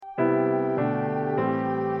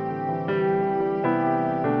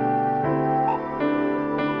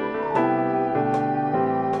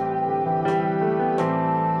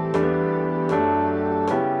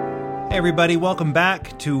everybody. Welcome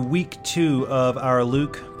back to week 2 of our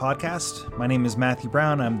Luke podcast. My name is Matthew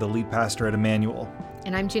Brown. I'm the lead pastor at Emmanuel.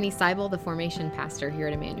 And I'm Ginny Seibel, the formation pastor here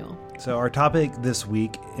at Emmanuel. So our topic this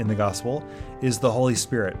week in the gospel is the Holy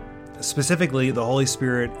Spirit, specifically the Holy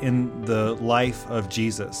Spirit in the life of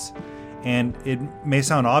Jesus. And it may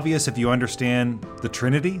sound obvious if you understand the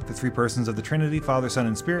Trinity, the three persons of the Trinity, Father, Son,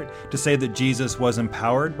 and Spirit, to say that Jesus was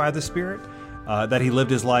empowered by the Spirit, that he lived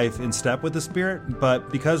his life in step with the Spirit. But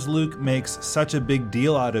because Luke makes such a big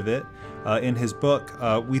deal out of it in his book,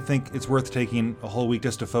 we think it's worth taking a whole week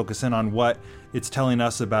just to focus in on what it's telling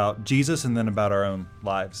us about Jesus and then about our own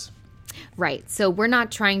lives. Right. So we're not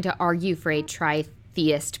trying to argue for a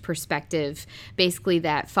tritheist perspective, basically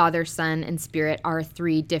that Father, Son, and Spirit are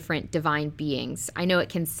three different divine beings. I know it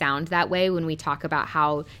can sound that way when we talk about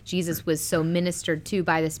how Jesus was so ministered to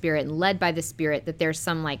by the Spirit and led by the Spirit that there's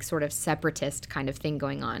some like sort of separatist kind of thing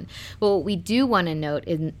going on. But what we do want to note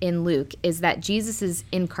in Luke is that Jesus'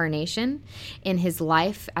 incarnation in his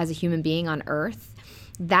life as a human being on earth,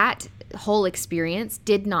 that whole experience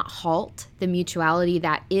did not halt the mutuality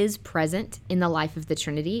that is present in the life of the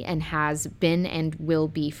Trinity and has been and will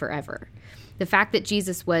be forever. The fact that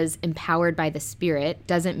Jesus was empowered by the Spirit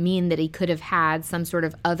doesn't mean that he could have had some sort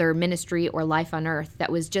of other ministry or life on earth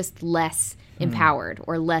that was just less empowered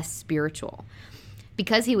or less spiritual.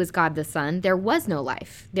 Because he was God the Son, there was no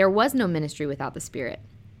life. There was no ministry without the Spirit.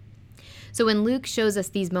 So when Luke shows us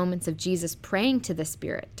these moments of Jesus praying to the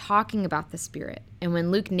Spirit, talking about the Spirit, and when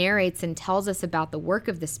Luke narrates and tells us about the work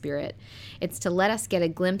of the Spirit, it's to let us get a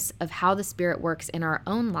glimpse of how the Spirit works in our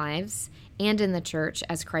own lives and in the church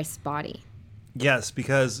as Christ's body. Yes,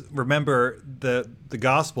 because remember, the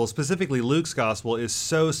gospel, specifically Luke's gospel, is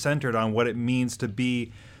so centered on what it means to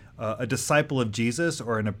be a disciple of Jesus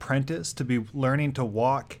or an apprentice, to be learning to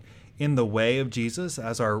walk in the way of Jesus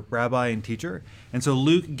as our rabbi and teacher. And so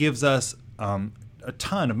Luke gives us a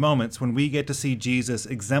ton of moments when we get to see Jesus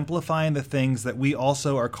exemplifying the things that we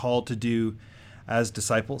also are called to do as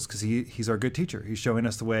disciples, because he's our good teacher. He's showing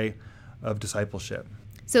us the way of discipleship.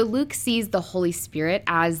 So Luke sees the Holy Spirit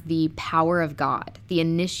as the power of God, the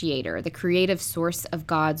initiator, the creative source of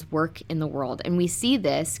God's work in the world. And we see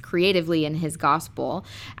this creatively in his gospel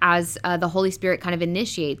as the Holy Spirit kind of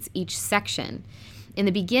initiates each section. In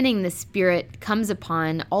the beginning, the Spirit comes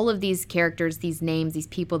upon all of these characters, these names, these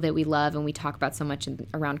people that we love and we talk about so much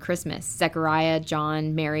around Christmas: Zechariah,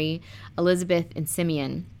 John, Mary, Elizabeth, and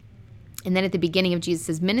Simeon. And then at the beginning of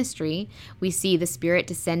Jesus' ministry, we see the Spirit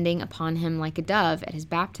descending upon him like a dove at his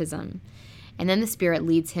baptism. And then the Spirit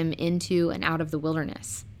leads him into and out of the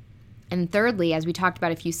wilderness. And thirdly, as we talked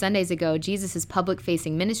about a few Sundays ago, Jesus'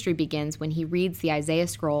 public-facing ministry begins when he reads the Isaiah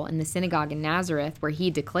scroll in the synagogue in Nazareth, where he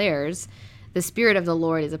declares, "The Spirit of the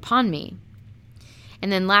Lord is upon me."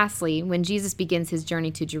 And then lastly, when Jesus begins his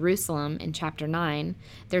journey to Jerusalem in chapter 9,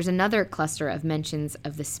 there's another cluster of mentions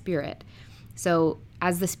of the Spirit. So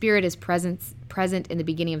as the Spirit is present in the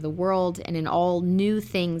beginning of the world and in all new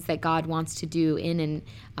things that God wants to do in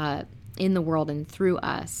the world and through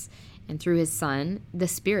us and through his Son, the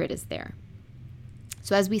Spirit is there.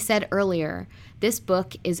 So as we said earlier, this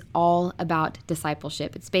book is all about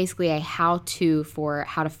discipleship. It's basically a how-to for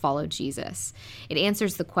how to follow Jesus. It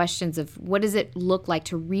answers the questions of what does it look like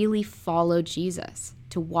to really follow Jesus,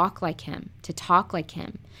 to walk like him, to talk like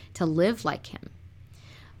him, to live like him.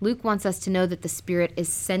 Luke wants us to know that the Spirit is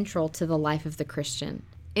central to the life of the Christian.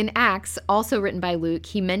 In Acts, also written by Luke,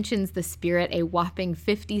 he mentions the Spirit a whopping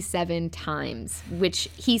 57 times, which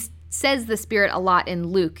he says the Spirit a lot in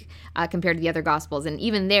Luke compared to the other Gospels. And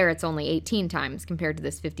even there, it's only 18 times compared to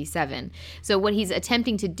this 57. So what he's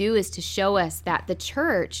attempting to do is to show us that the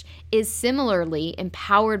church is similarly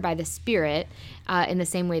empowered by the Spirit in the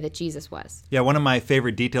same way that Jesus was. Yeah, one of my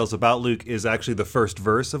favorite details about Luke is actually the first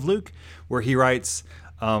verse of Luke, where he writes,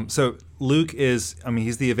 so Luke he's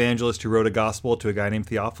the evangelist who wrote a gospel to a guy named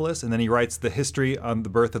Theophilus, and then he writes the history on the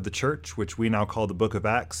birth of the church, which we now call the Book of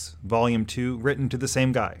Acts, Volume 2, written to the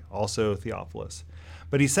same guy, also Theophilus.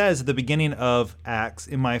 But he says at the beginning of Acts,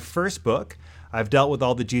 "In my first book, I've dealt with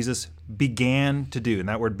all that Jesus began to do," and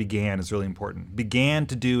that word began is really important, began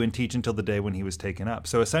to do and teach until the day when he was taken up.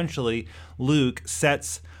 So essentially, Luke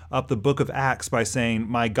sets up the book of Acts by saying,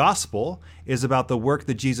 my gospel is about the work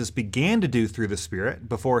that Jesus began to do through the Spirit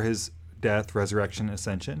before his death, resurrection,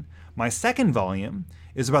 ascension. My second volume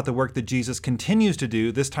is about the work that Jesus continues to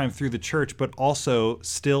do, this time through the church, but also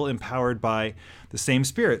still empowered by the same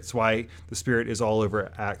Spirit. It's why the Spirit is all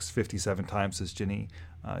over Acts 57 times, as Ginny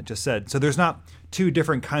just said. So there's not two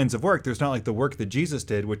different kinds of work. There's not like the work that Jesus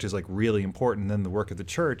did, which is like really important, and then the work of the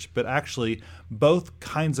church, but actually both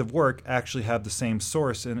kinds of work actually have the same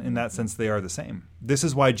source, and in that sense they are the same. This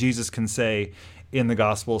is why Jesus can say in the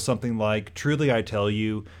gospel something like, "Truly I tell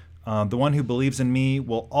you, the one who believes in me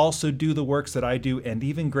will also do the works that I do, and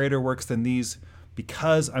even greater works than these,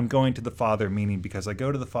 because I'm going to the Father," meaning because I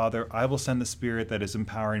go to the Father, I will send the Spirit that is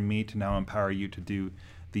empowering me to now empower you to do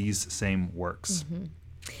these same works. Mm-hmm.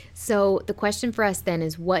 So the question for us then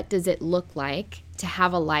is, what does it look like to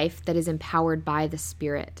have a life that is empowered by the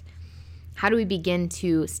Spirit? How do we begin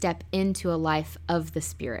to step into a life of the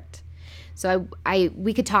Spirit? So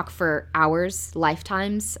we could talk for hours,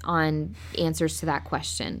 lifetimes, on answers to that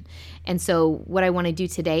question. And so what I want to do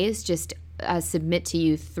today is just submit to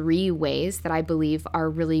you 3 ways that I believe are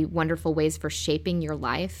really wonderful ways for shaping your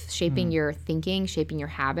life, shaping your thinking, shaping your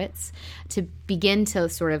habits, to begin to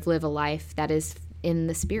sort of live a life that is in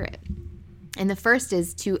the Spirit. And the first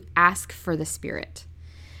is to ask for the Spirit.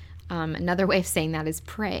 Another way of saying that is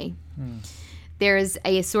pray. There's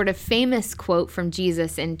a sort of famous quote from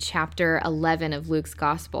Jesus in chapter 11 of Luke's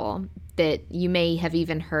Gospel that you may have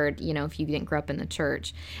even heard, if you didn't grow up in the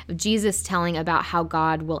church, of Jesus telling about how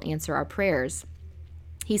God will answer our prayers.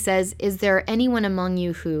 He says, "Is there anyone among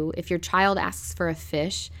you who, if your child asks for a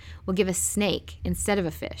fish, will give a snake instead of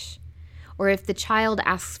a fish? Or if the child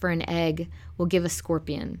asks for an egg, will give a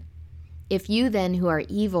scorpion? If you then, who are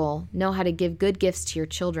evil, know how to give good gifts to your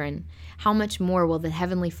children, how much more will the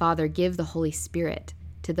Heavenly Father give the Holy Spirit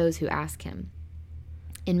to those who ask him?"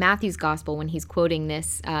 In Matthew's Gospel, when he's quoting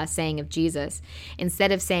this saying of Jesus,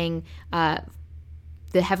 instead of saying,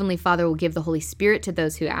 the Heavenly Father will give the Holy Spirit to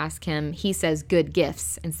those who ask him, he says good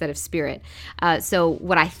gifts instead of spirit. So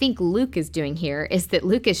what I think Luke is doing here is that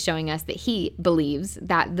Luke is showing us that he believes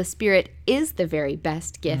that the Spirit is the very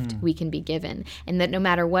best gift we can be given, and that no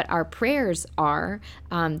matter what our prayers are,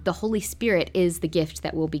 the Holy Spirit is the gift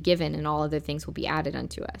that will be given, and all other things will be added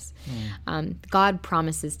unto us. God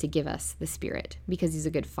promises to give us the Spirit because he's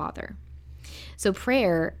a good Father. So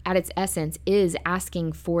prayer, at its essence, is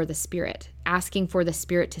asking for the Spirit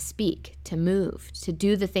to speak, to move, to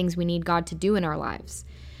do the things we need God to do in our lives.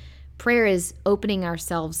 Prayer is opening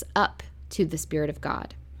ourselves up to the Spirit of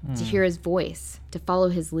God, to hear his voice, to follow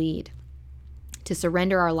his lead, to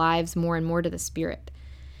surrender our lives more and more to the Spirit.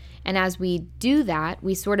 And as we do that,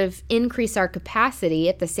 we sort of increase our capacity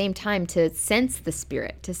at the same time to sense the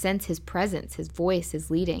Spirit, to sense his presence, his voice, his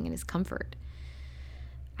leading, and his comfort.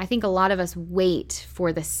 I think a lot of us wait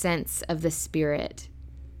for the sense of the Spirit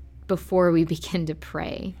before we begin to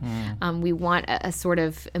pray. We want a sort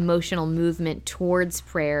of emotional movement towards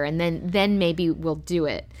prayer, and then maybe we'll do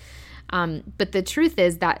it. But the truth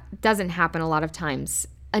is that doesn't happen a lot of times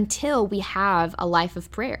until we have a life of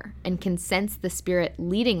prayer and can sense the Spirit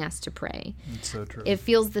leading us to pray. That's so true. It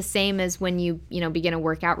feels the same as when you begin a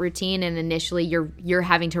workout routine, and initially you're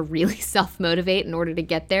having to really self-motivate in order to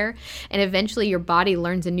get there, and eventually your body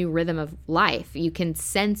learns a new rhythm of life. You can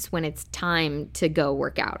sense when it's time to go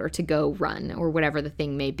work out or to go run or whatever the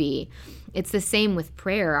thing may be. It's the same with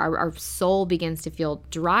prayer. Our soul begins to feel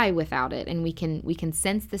dry without it, and we can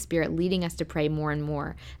sense the Spirit leading us to pray more and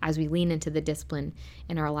more as we lean into the discipline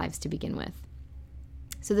in our lives to begin with.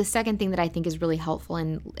 So the second thing that I think is really helpful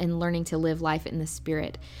in learning to live life in the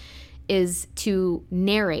Spirit is to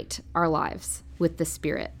narrate our lives with the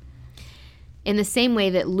Spirit. In the same way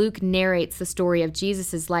that Luke narrates the story of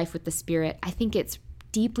Jesus' life with the Spirit, I think it's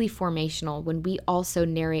deeply formational when we also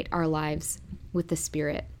narrate our lives with the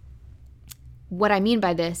Spirit. What I mean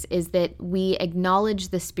by this is that we acknowledge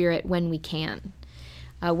the Spirit when we can,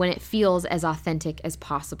 when it feels as authentic as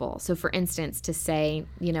possible. So for instance, to say,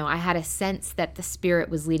 I had a sense that the Spirit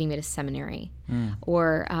was leading me to seminary,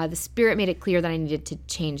 or the Spirit made it clear that I needed to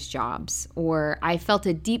change jobs, or I felt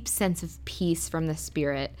a deep sense of peace from the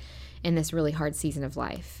Spirit in this really hard season of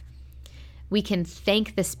life. We can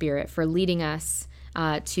thank the Spirit for leading us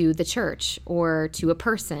to the church, or to a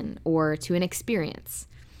person, or to an experience.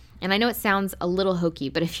 And I know it sounds a little hokey,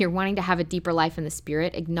 but if you're wanting to have a deeper life in the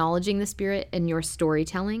Spirit, acknowledging the Spirit in your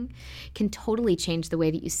storytelling can totally change the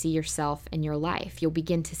way that you see yourself in your life. You'll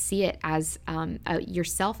begin to see it as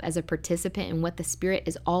yourself as a participant in what the Spirit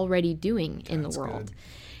is already doing in the world. Good.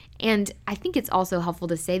 And I think it's also helpful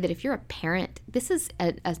to say that if you're a parent, this is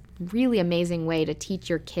a really amazing way to teach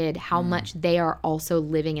your kid how much they are also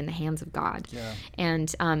living in the hands of God,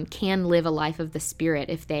 and can live a life of the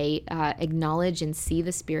Spirit if they acknowledge and see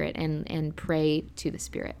the Spirit and pray to the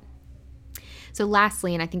Spirit. So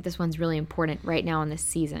lastly, and I think this one's really important right now in this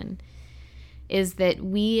season, is that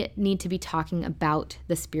we need to be talking about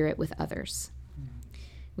the Spirit with others.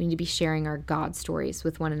 We need to be sharing our God stories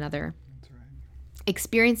with one another. That's right.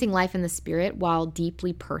 Experiencing life in the Spirit, while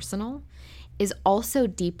deeply personal, is also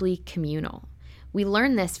deeply communal. We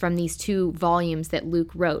learn this from these 2 volumes that Luke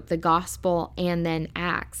wrote, the Gospel and then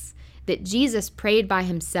Acts, that Jesus prayed by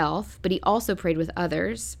himself, but he also prayed with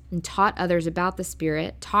others and taught others about the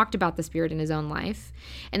Spirit, talked about the Spirit in his own life.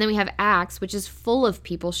 And then we have Acts, which is full of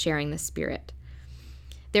people sharing the Spirit.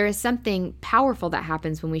 There is something powerful that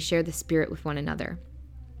happens when we share the Spirit with one another.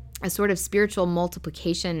 A sort of spiritual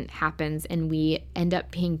multiplication happens, and we end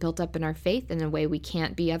up being built up in our faith in a way we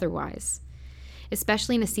can't be otherwise.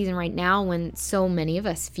 Especially in a season right now when so many of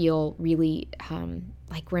us feel really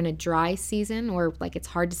like we're in a dry season, or like it's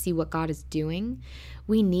hard to see what God is doing.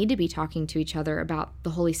 We need to be talking to each other about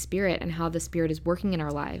the Holy Spirit and how the Spirit is working in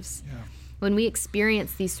our lives. Yeah. When we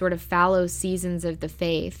experience these sort of fallow seasons of the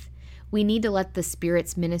faith, we need to let the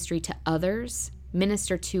Spirit's ministry to others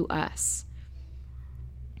minister to us.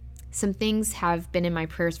 Some things have been in my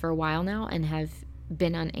prayers for a while now and have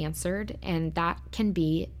been unanswered, and that can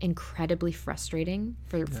be incredibly frustrating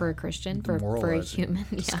for a Christian, for a human.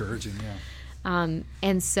 Discouraging, yeah.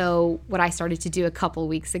 And so what I started to do a couple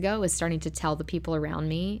weeks ago is starting to tell the people around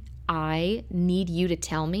me, I need you to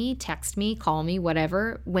tell me, text me, call me,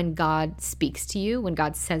 whatever, when God speaks to you, when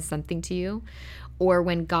God says something to you, or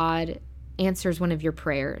when God answers one of your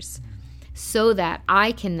prayers, so that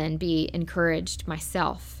I can then be encouraged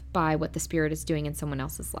myself by what the Spirit is doing in someone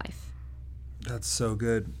else's life. That's so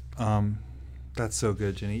good. That's so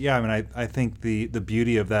good, Jenny. Yeah, I mean, I think the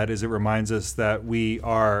beauty of that is it reminds us that we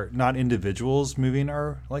are not individuals moving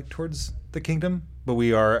towards the kingdom, but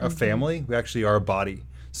we are a family. We actually are a body.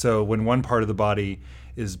 So when one part of the body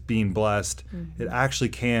is being blessed, it actually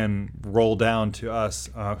can roll down to us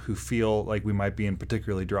who feel like we might be in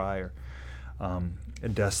particularly dry or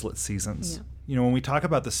and desolate seasons. Yeah. You know, when we talk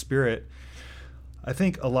about the Spirit, I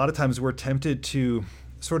think a lot of times we're tempted to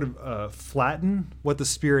sort of flatten what the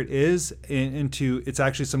Spirit is into it's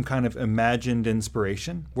actually some kind of imagined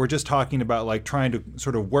inspiration. We're just talking about like trying to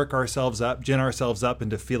sort of work ourselves up, gin ourselves up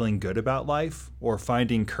into feeling good about life, or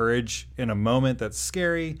finding courage in a moment that's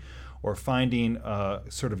scary, or finding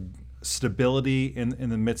sort of stability in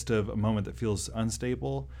the midst of a moment that feels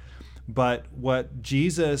unstable. But what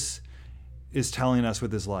Jesus is telling us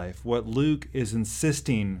with his life, what Luke is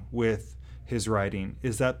insisting with his writing,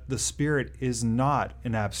 is that the Spirit is not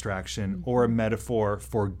an abstraction or a metaphor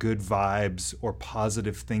for good vibes or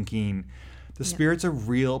positive thinking. The Spirit's a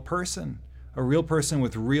real person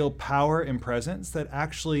with real power and presence that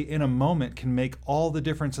actually in a moment can make all the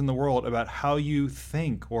difference in the world about how you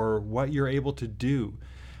think or what you're able to do.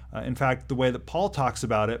 In fact, the way that Paul talks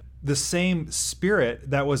about it, the same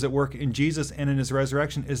Spirit that was at work in Jesus and in his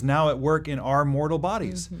resurrection is now at work in our mortal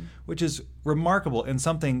bodies, which is remarkable and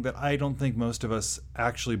something that I don't think most of us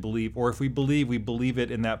actually believe. Or if we believe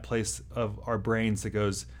it in that place of our brains that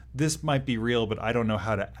goes, this might be real, but I don't know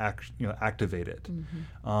how to activate it.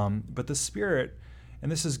 But the Spirit,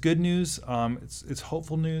 and this is good news, it's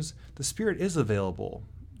hopeful news, the Spirit is available.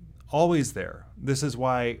 Always there. This is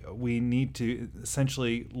why we need to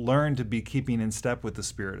essentially learn to be keeping in step with the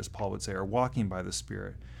Spirit, as Paul would say, or walking by the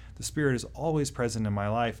Spirit. The Spirit is always present in my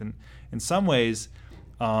life. And in some ways,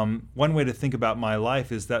 one way to think about my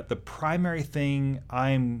life is that the primary thing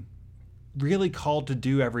I'm really called to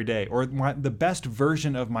do every day, or the best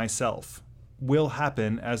version of myself, will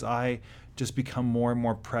happen as I just become more and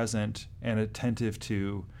more present and attentive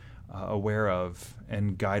to, aware of,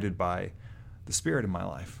 and guided by the Spirit in my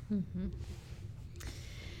life.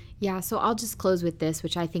 Yeah, so I'll just close with this,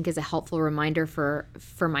 which I think is a helpful reminder for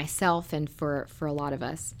myself and for a lot of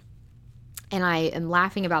us. And I am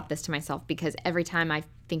laughing about this to myself because every time I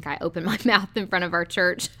think I open my mouth in front of our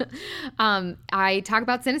church, I talk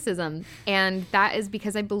about cynicism. And that is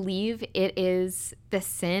because I believe it is the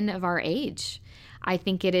sin of our age. I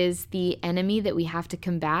think it is the enemy that we have to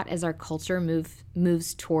combat as our culture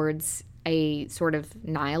moves towards a sort of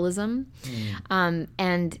nihilism.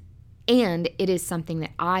 And it is something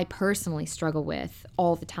that I personally struggle with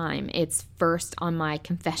all the time. It's first on my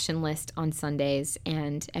confession list on Sundays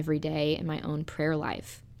and every day in my own prayer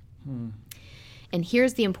life. And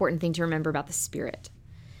here's the important thing to remember about the Spirit,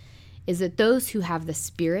 is that those who have the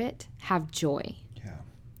Spirit have joy. Yeah.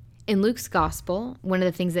 In Luke's gospel, one of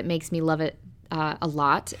the things that makes me love it a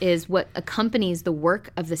lot is what accompanies the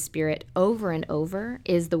work of the Spirit over and over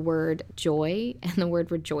is the word joy and the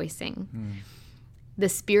word rejoicing. The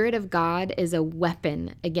Spirit of God is a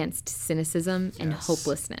weapon against cynicism and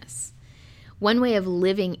hopelessness. One way of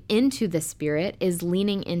living into the Spirit is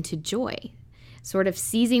leaning into joy. sort of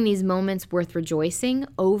seizing these moments worth rejoicing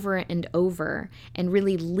over and over and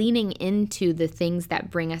really leaning into the things that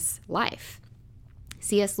bring us life.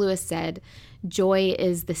 C.S. Lewis said, "Joy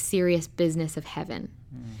is the serious business of heaven."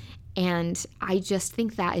 And I just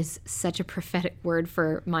think that is such a prophetic word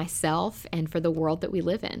for myself and for the world that we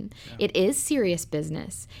live in. Yeah. It is serious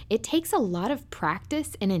business. It takes a lot of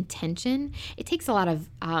practice and intention. It takes a lot of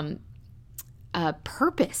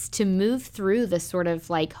purpose to move through the sort of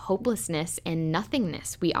like hopelessness and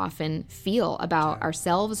nothingness we often feel about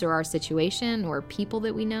ourselves or our situation or people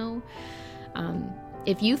that we know.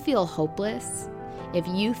 If you feel hopeless, if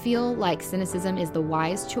you feel like cynicism is the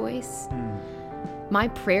wise choice, my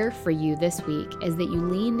prayer for you this week is that you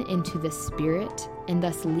lean into the Spirit and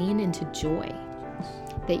thus lean into joy,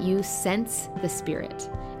 that you sense the Spirit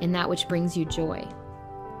in that which brings you joy,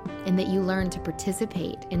 and that you learn to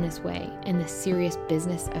participate in this way in the serious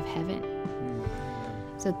business of heaven.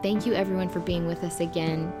 So thank you everyone for being with us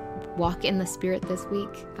again. Walk in the Spirit this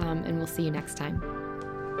week, and we'll see you next time.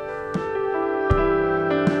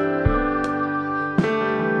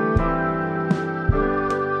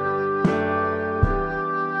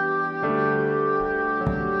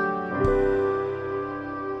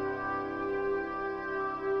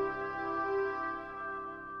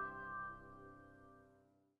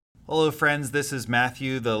 Hello, friends. This is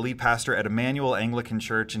Matthew, the lead pastor at Emmanuel Anglican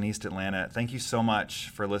Church in East Atlanta. Thank you so much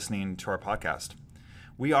for listening to our podcast.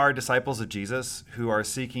 We are disciples of Jesus who are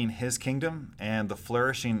seeking his kingdom and the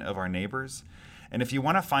flourishing of our neighbors. And if you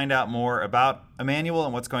want to find out more about Emmanuel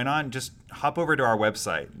and what's going on, just hop over to our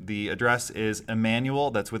website. The address is Emmanuel,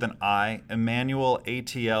 that's with an I,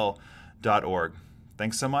 emmanuelatl.org.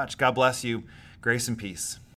 Thanks so much. God bless you. Grace and peace.